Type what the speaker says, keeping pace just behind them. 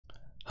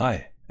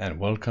Hi, and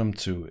welcome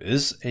to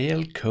Is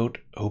AL Code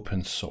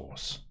Open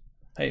Source?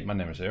 Hey, my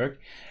name is Eric,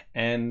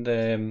 and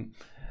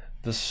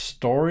the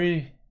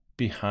story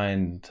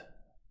behind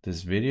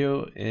this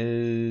video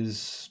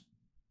is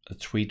a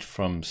tweet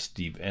from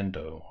Steve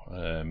Endo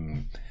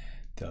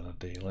the other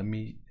day. Let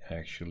me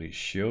actually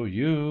show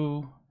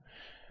you.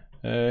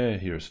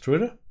 Here's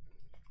Twitter.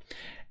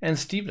 And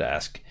Steve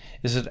asked,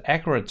 is it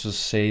accurate to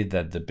say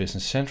that the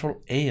Business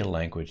Central AL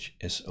language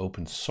is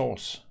open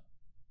source?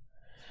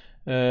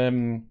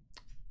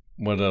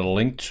 With a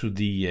link to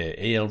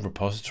the AL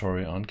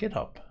repository on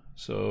GitHub.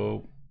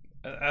 So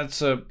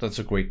that's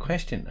a great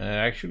question.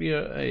 Actually,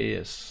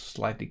 a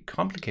slightly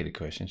complicated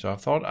question. So I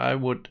thought I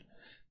would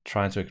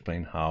try to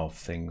explain how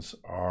things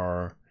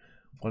are.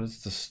 What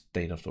is the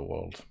state of the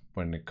world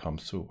when it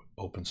comes to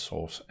open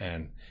source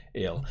and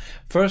AL?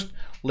 First,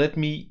 let's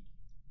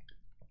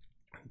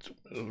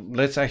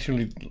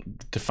actually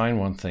define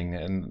one thing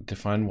and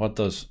define what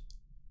does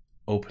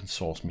open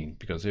source mean.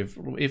 Because if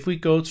we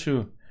go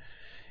to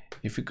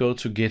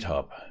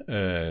GitHub,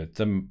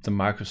 the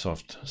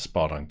Microsoft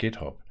spot on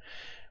GitHub,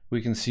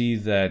 we can see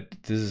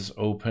that this is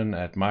open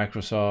at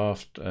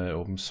Microsoft,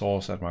 open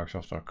source at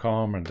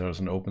Microsoft.com, and there's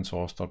an open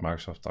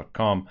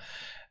source.microsoft.com.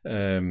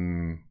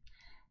 And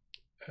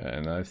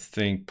I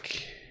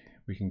think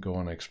we can go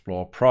and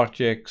explore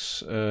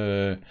projects,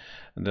 and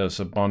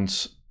there's a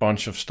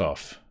bunch of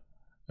stuff,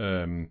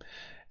 and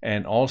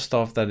all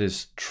stuff that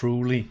is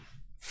truly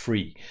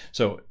free.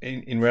 So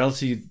in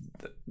reality,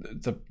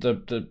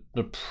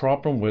 the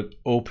problem with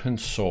open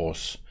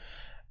source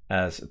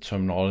as a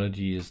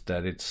terminology is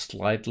that it's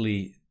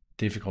slightly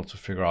difficult to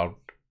figure out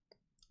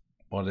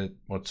what it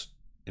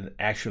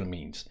actually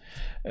means.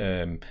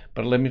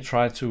 But let me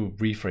try to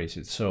rephrase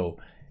it. So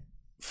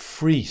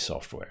free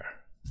software.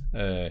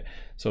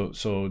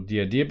 So the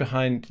idea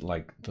behind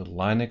like the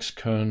Linux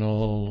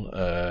kernel,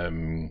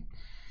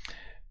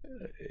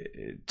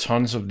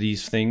 tons of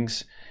these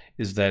things,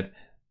 is that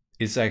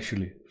it's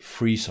actually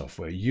free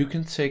software. You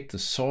can take the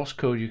source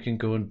code, you can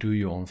go and do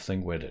your own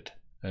thing with it.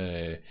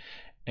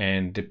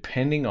 And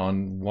depending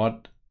on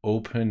what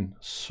open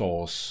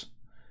source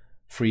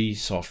free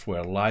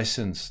software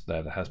license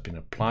that has been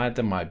applied,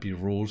 there might be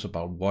rules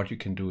about what you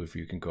can do, if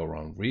you can go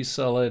around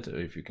resell it, or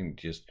if you can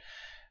just,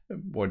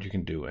 what you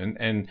can do.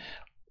 And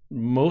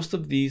most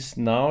of these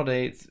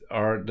nowadays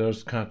are,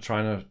 there's kind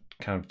of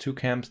two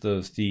camps.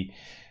 There's the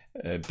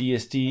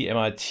BSD,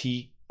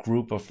 MIT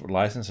group of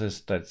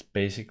licenses that's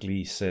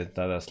basically said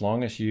that as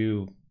long as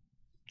you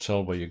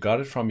tell where you got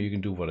it from, you can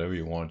do whatever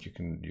you want. You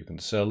can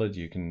sell it,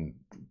 you can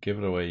give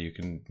it away, you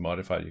can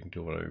modify it, you can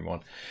do whatever you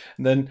want.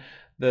 And then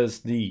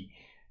there's the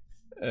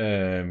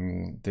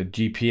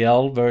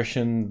GPL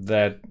version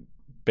that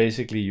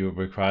basically you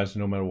requires,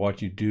 no matter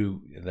what you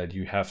do, that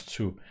you have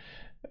to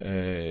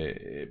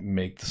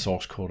make the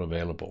source code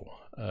available.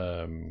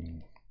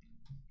 And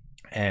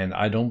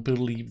I don't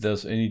believe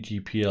there's any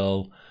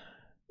GPL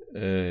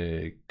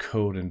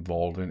code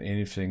involved in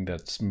anything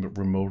that's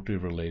remotely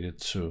related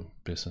to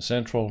Business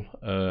Central.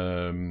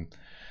 The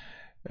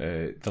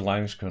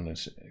Linux kernel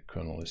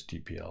is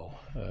GPL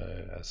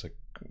as a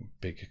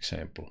big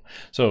example.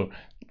 So,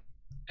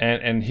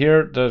 and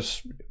here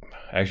there's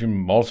actually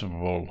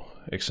multiple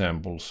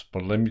examples,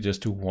 but let me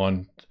just do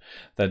one.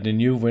 That the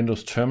new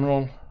Windows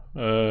terminal,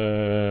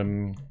 let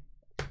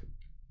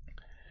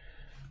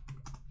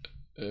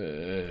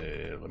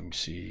me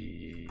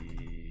see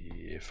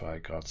if I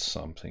got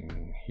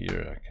something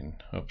here. I can,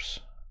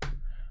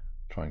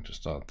 trying to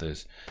start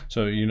this.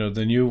 So, you know,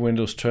 the new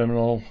Windows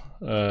terminal,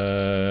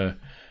 where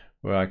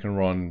I can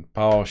run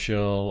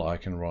PowerShell, I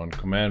can run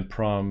command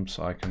prompts,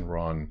 I can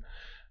run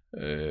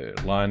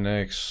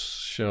Linux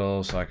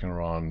shells, I can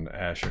run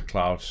Azure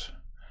Cloud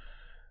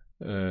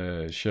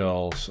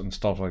shells and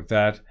stuff like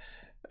that.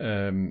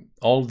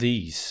 All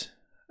these,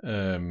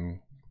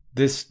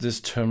 this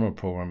terminal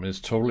program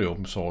is totally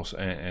open source,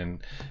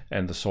 and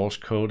the source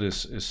code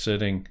is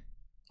sitting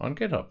on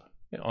GitHub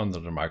under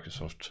the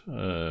Microsoft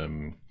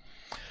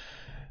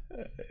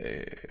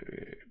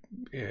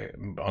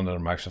under the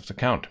Microsoft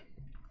account.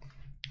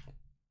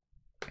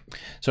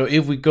 So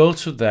if we go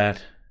to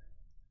that,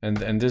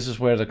 and this is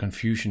where the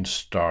confusion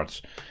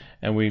starts,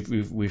 and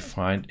we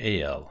find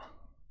AL.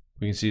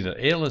 We can see that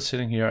AL is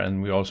sitting here,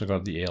 and we also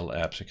got the AL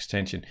apps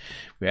extension.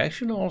 We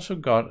actually also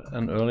got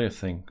an earlier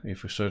thing.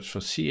 If we search for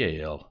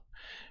CAL,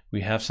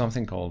 we have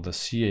something called the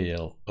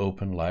CAL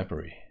Open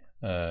Library.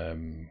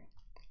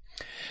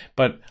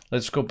 But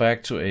let's go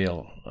back to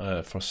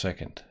AL for a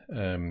second.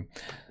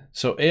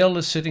 So AL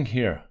is sitting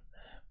here,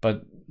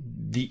 but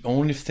the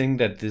only thing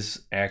that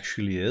this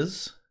actually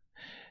is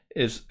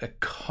a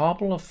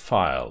couple of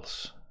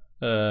files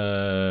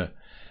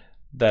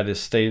that is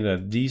stated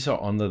that these are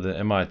under the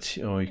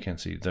MIT. Oh, you can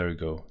see, there we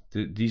go.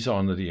 These are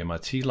under the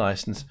MIT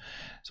license.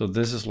 So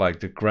this is like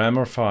the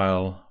grammar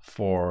file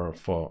for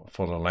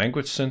the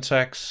language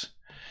syntax,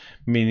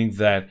 meaning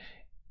that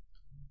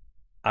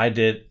I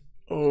did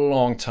a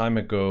long time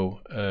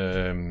ago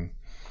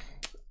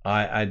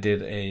I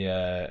did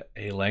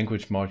a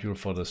language module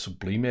for the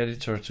Sublime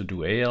editor to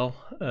do AL,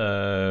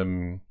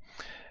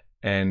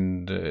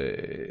 and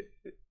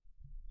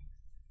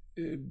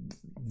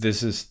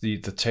this is the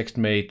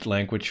text-made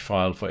language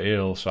file for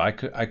AL. So I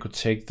could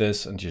take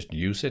this and just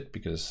use it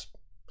because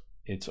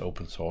it's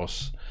open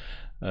source.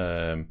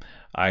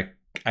 I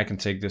can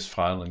take this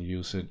file and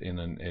use it in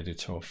an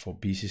editor for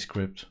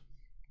BCScript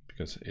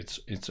because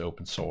it's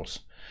open source.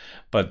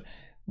 But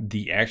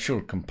the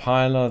actual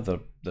compiler, the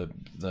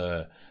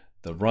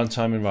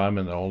runtime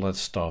environment, and all that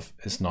stuff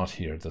is not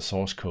here. The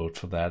source code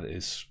for that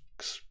is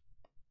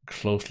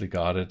closely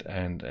guarded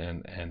and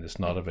is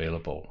not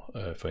available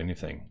for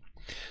anything.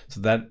 So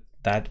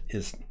that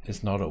is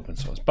not open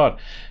source. But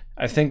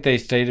I think they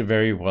stated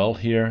very well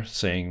here,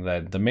 saying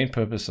that the main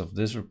purpose of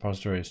this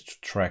repository is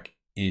to track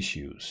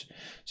issues.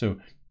 So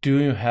do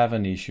you have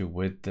an issue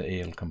with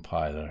the AL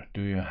compiler?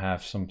 Do you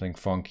have something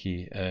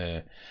funky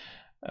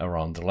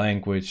around the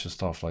language or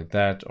stuff like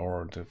that,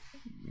 or the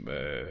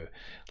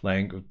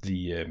language,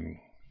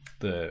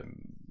 the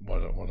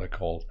what I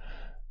call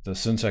the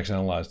syntax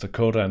analyzer, the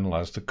code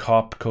analyzer, the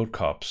code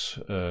cops,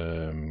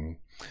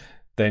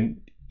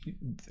 then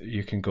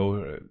you can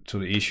go to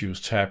the issues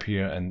tab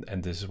here,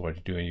 and this is what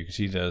you're doing. You can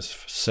see there's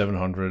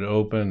 700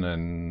 open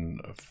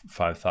and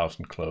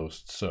 5,000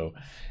 closed. So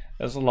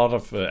there's a lot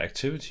of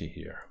activity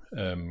here.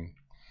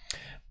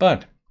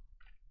 But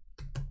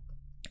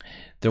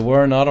there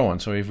were another one.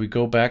 So if we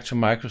go back to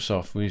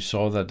Microsoft, we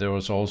saw that there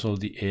was also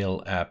the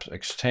AL apps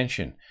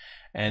extension.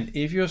 And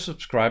if you're a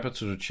subscriber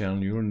to the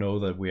channel, you'll know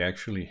that we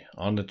actually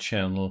on the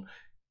channel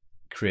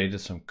created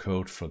some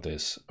code for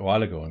this a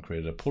while ago and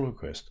created a pull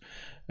request.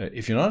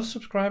 If you're not a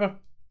subscriber,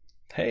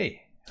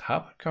 hey, how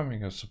about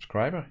becoming a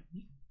subscriber?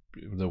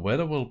 The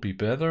weather will be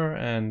better,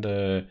 and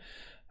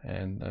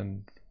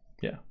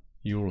yeah,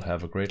 you will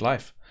have a great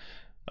life.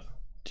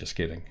 Just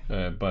kidding,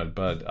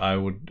 but I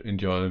would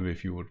enjoy it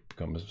if you would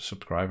become a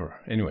subscriber.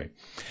 Anyway,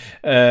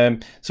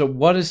 so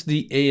what is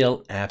the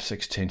AL apps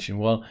extension?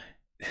 Well,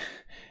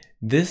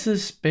 this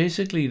is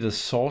basically the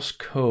source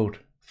code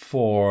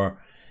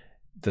for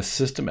the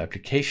system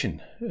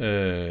application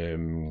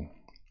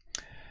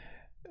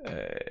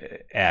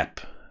app.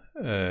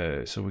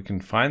 So we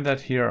can find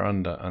that here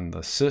on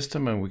the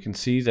system, and we can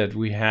see that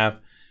we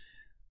have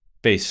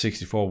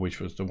Base64, which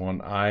was the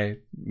one I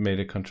made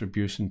a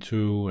contribution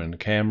to, and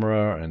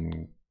camera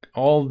and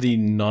all the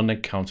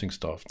non-accounting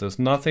stuff. There's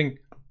nothing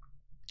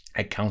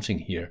accounting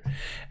here,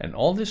 and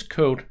all this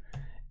code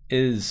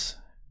is,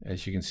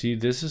 as you can see,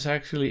 this is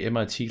actually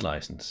MIT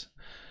license.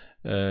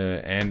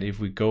 And if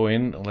we go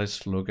in,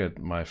 let's look at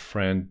my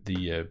friend,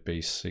 the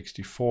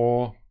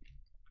Base64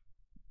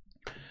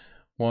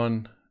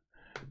 one,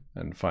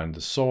 and find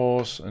the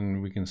source,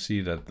 and we can see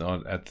that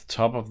at the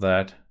top of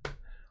that,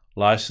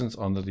 license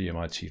under the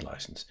MIT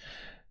license.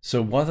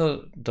 So what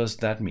does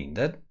that mean?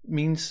 That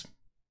means,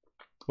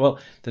 well,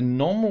 the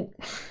normal,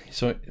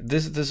 so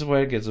this is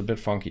where it gets a bit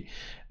funky.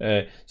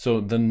 So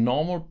the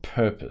normal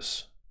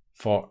purpose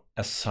for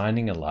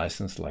assigning a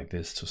license like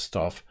this to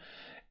stuff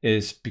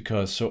is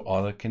because so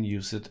other can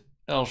use it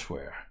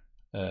elsewhere.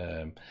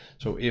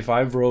 So if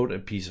I wrote a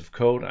piece of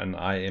code and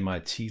I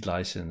MIT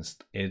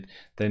licensed it,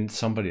 then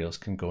somebody else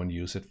can go and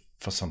use it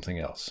for something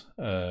else.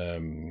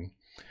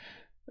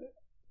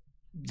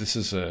 This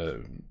is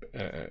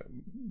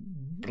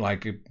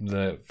like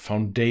the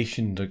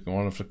foundation,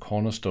 one of the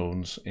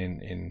cornerstones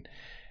in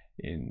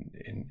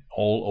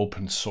all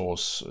open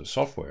source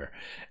software,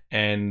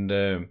 and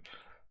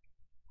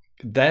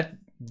that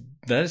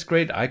is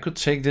great. I could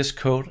take this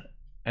code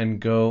and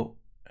go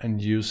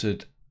and use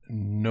it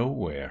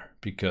nowhere,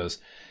 because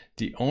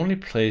the only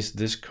place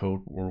this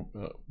code will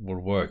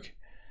work,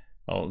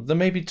 well, there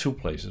may be two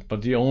places,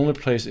 but the only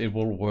place it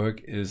will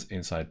work is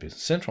inside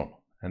Business Central.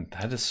 And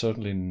that is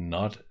certainly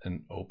not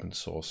an open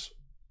source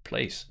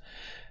place.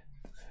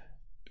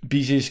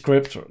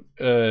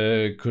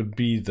 BCScript could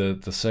be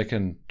the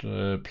second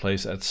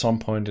place at some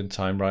point in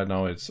time. Right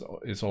now, it's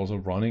also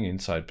running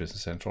inside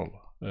Business Central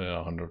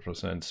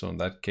 100%. So in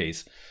that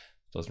case, it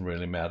doesn't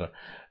really matter.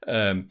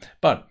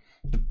 But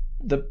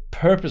the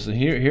purpose, and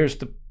here's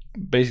the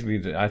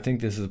basically, I think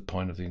this is the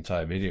point of the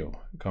entire video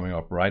coming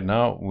up right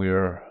now.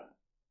 We're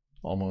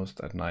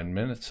almost at 9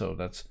 minutes, so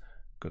that's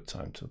good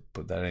time to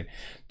put that in.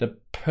 The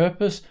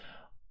purpose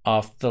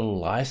of the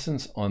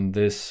license on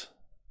this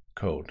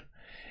code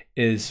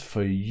is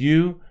for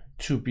you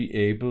to be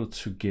able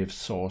to give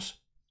source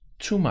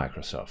to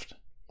Microsoft.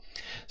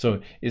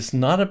 So it's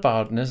not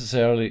about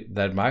necessarily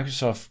that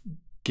Microsoft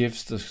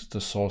gives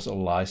the source a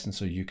license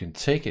so you can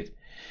take it.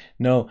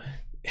 No,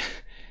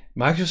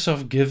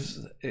 Microsoft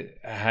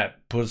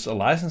puts a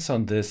license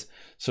on this,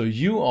 so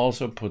you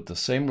also put the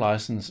same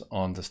license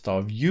on the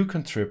stuff you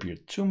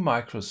contribute to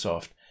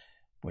Microsoft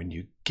when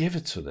you give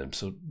it to them,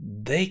 so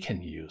they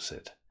can use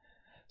it.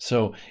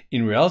 So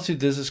in reality,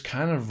 this is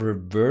kind of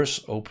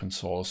reverse open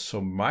source. So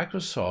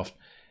Microsoft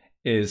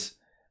is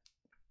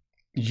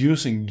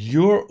using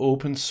your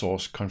open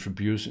source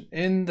contribution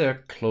in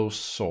their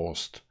closed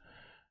sourced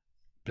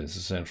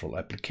Business Central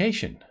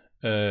application.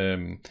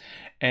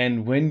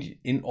 And when,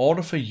 in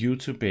order for you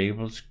to be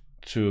able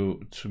to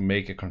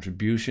make a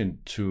contribution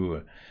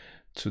to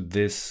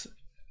this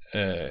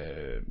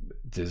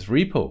this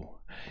repo,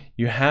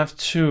 you have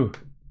to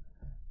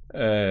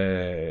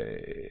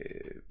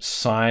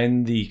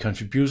sign the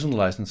contribution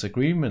license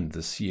agreement,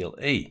 the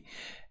CLA,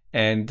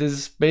 and this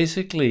is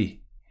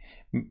basically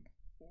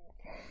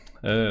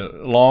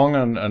long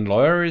and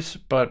lawyerous,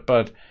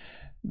 but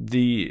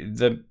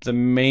the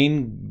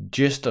main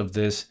gist of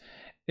this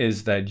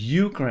is that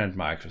you grant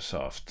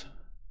Microsoft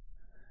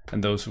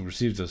and those who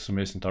receive the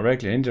submission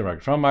directly or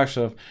indirectly from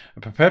Microsoft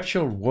a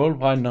perpetual,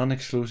 worldwide,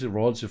 non-exclusive,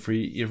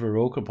 royalty-free,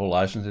 irrevocable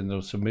license in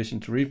the submission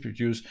to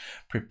reproduce,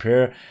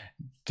 prepare,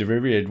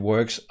 derivative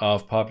works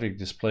of public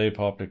display,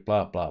 public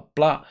blah blah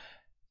blah.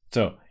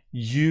 So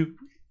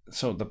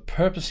the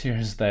purpose here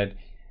is that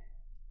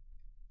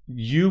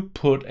you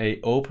put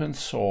a open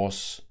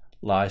source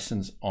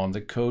license on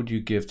the code you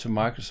give to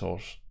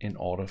Microsoft in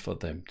order for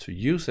them to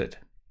use it.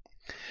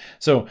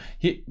 So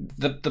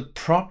the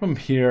problem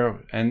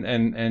here, and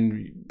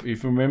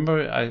if you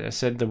remember, I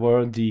said there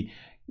were the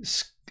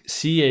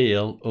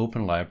CAL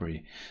Open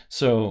Library.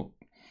 So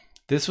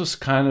this was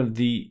kind of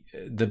the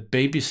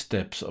baby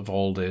steps of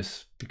all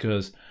this,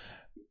 because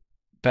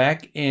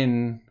back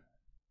in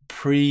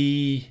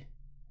pre-AL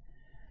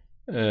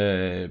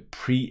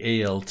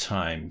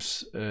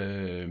times,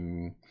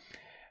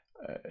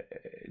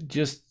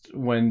 just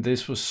when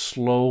this was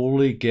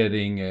slowly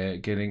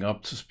getting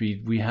up to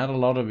speed, we had a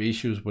lot of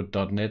issues with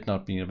 .NET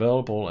not being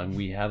available, and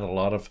we had a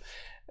lot of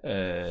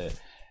 .NET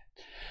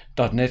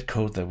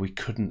code that we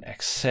couldn't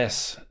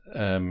access.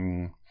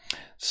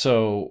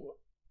 So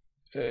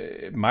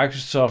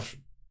Microsoft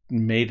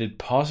made it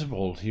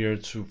possible here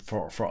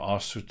for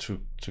us to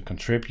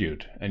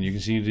contribute, and you can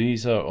see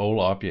these are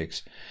all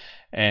objects.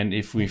 And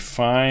if we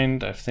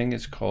find, I think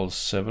it's called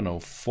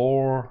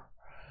 704.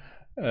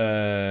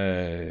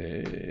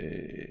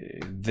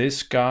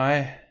 This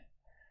guy,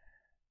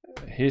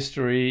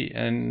 history,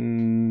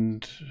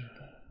 and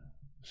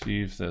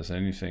see if there's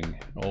anything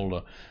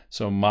older.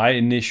 So my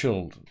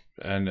initial,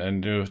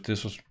 and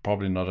this was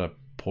probably not a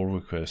pull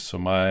request, so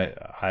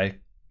I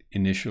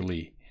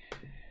initially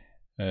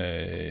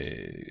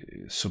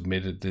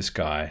submitted this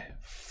guy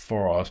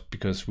for us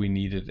because we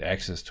needed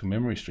access to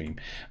memory stream,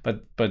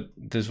 but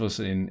this was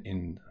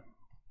in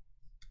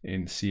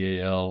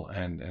CAL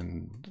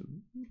and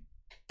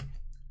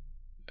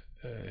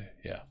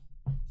yeah,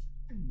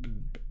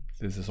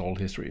 this is all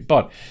history.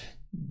 But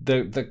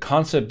the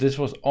concept, this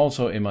was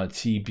also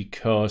MIT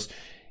because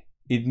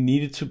it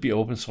needed to be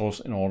open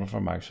source in order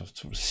for Microsoft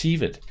to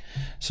receive it.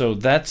 So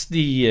that's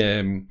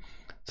the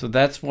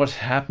that's what's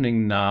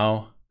happening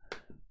now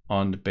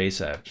on the base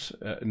apps,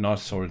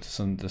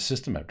 the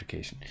system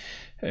application.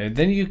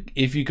 Then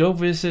if you go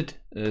visit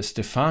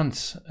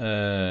Stefan's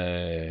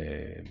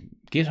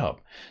GitHub,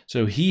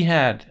 so he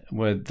had,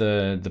 with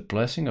the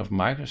blessing of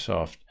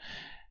Microsoft,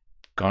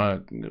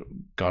 got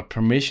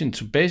permission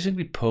to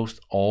basically post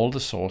all the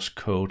source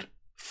code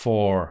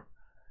for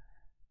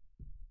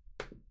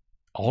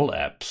all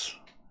apps,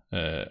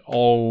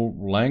 all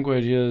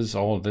languages.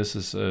 All this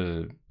is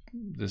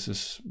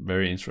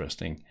very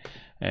interesting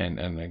and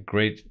a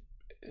great.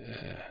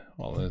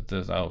 Well,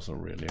 there's also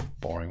really a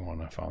boring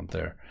one I found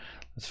there.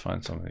 Let's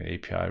find something.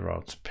 API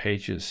routes,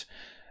 pages.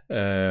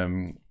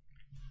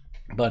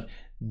 But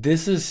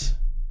this is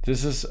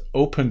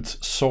open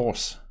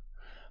source,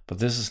 but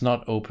this is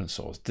not open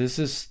source. This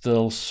is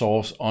still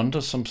source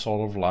under some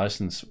sort of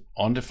license,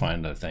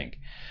 undefined, I think.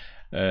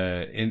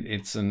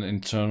 It's an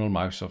internal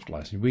Microsoft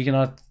license. We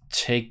cannot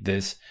take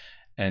this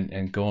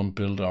and go and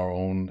build our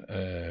own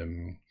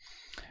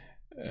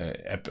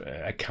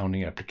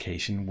accounting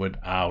application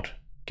without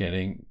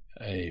getting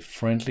a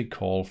friendly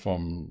call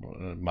from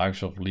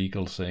Microsoft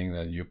legal saying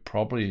that you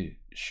probably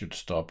should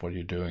stop what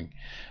you're doing,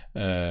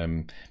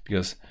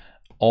 because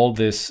all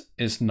this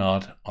is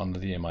not under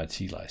the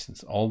MIT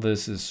license. All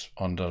this is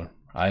under,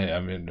 I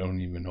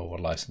don't even know what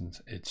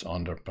license it's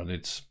under, but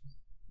it's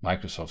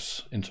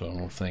Microsoft's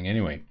internal thing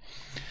anyway.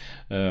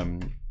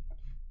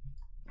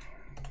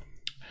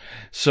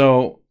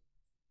 So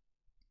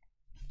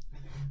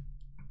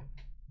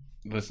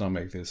let's not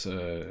make this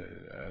too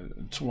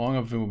long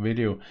of a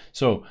video.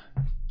 So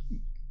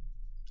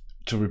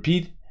to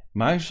repeat,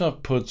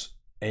 Microsoft puts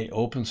a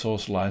open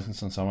source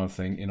license on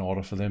something in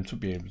order for them to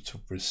be able to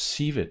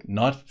receive it,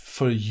 not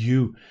for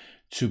you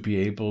to be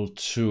able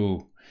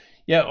to,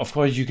 yeah, of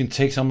course you can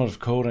take some of the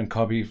code and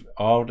copy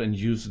out and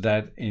use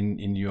that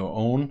in your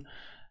own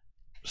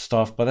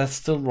stuff, but that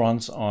still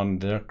runs on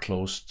their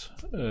closed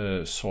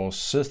source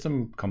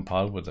system,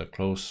 compiled with a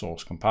closed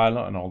source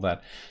compiler and all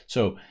that.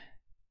 So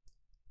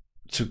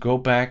to go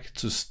back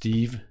to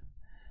Steve's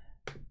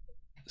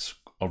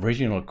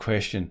original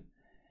question,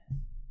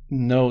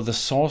 no, the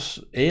source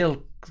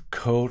AL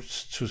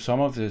codes to some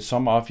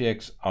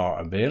objects are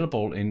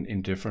available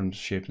in different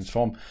shapes and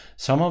form.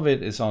 Some of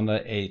it is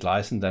under a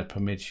license that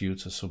permits you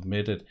to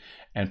submit it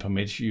and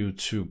permits you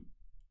to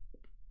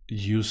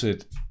use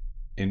it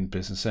in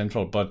Business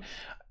Central, but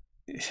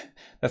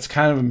that's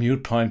kind of a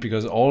mute point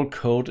because all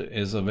code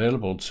is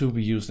available to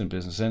be used in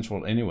Business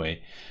Central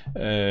anyway.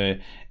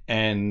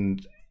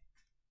 And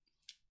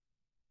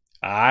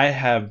I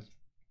have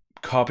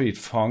copied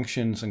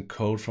functions and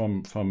code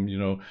from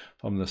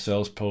the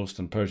sales post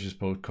and purchase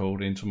post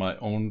code into my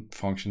own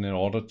function in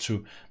order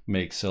to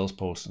make sales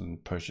post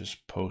and purchase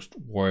post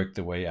work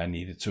the way I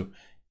needed to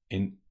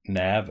in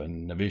Nav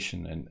and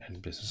Navision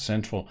and Business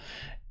Central.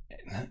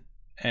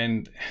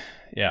 And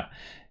yeah,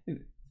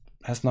 it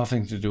has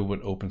nothing to do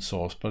with open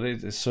source, but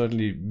it is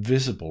certainly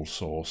visible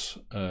source,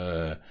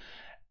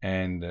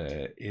 and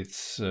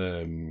it's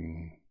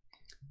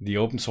the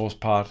open source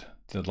part.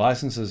 The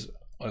licenses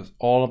is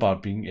all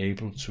about being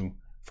able to,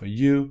 for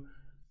you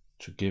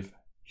to give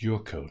your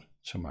code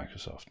to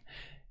Microsoft.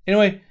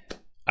 Anyway,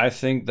 I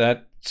think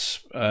that's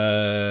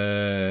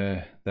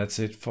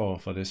it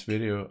for this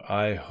video.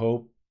 I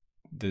hope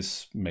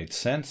this made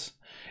sense.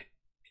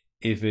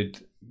 If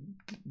it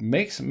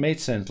made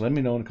sense, let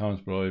me know in the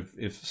comments below.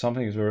 If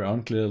something is very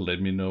unclear, let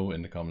me know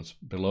in the comments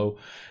below.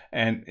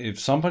 And if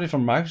somebody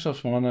from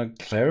Microsoft want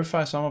to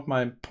clarify some of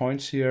my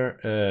points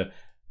here,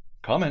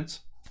 comments.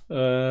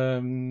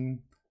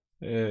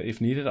 If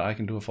needed, I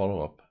can do a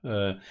follow-up.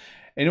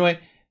 Anyway,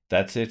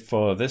 that's it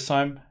for this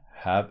time.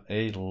 Have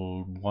a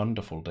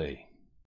wonderful day.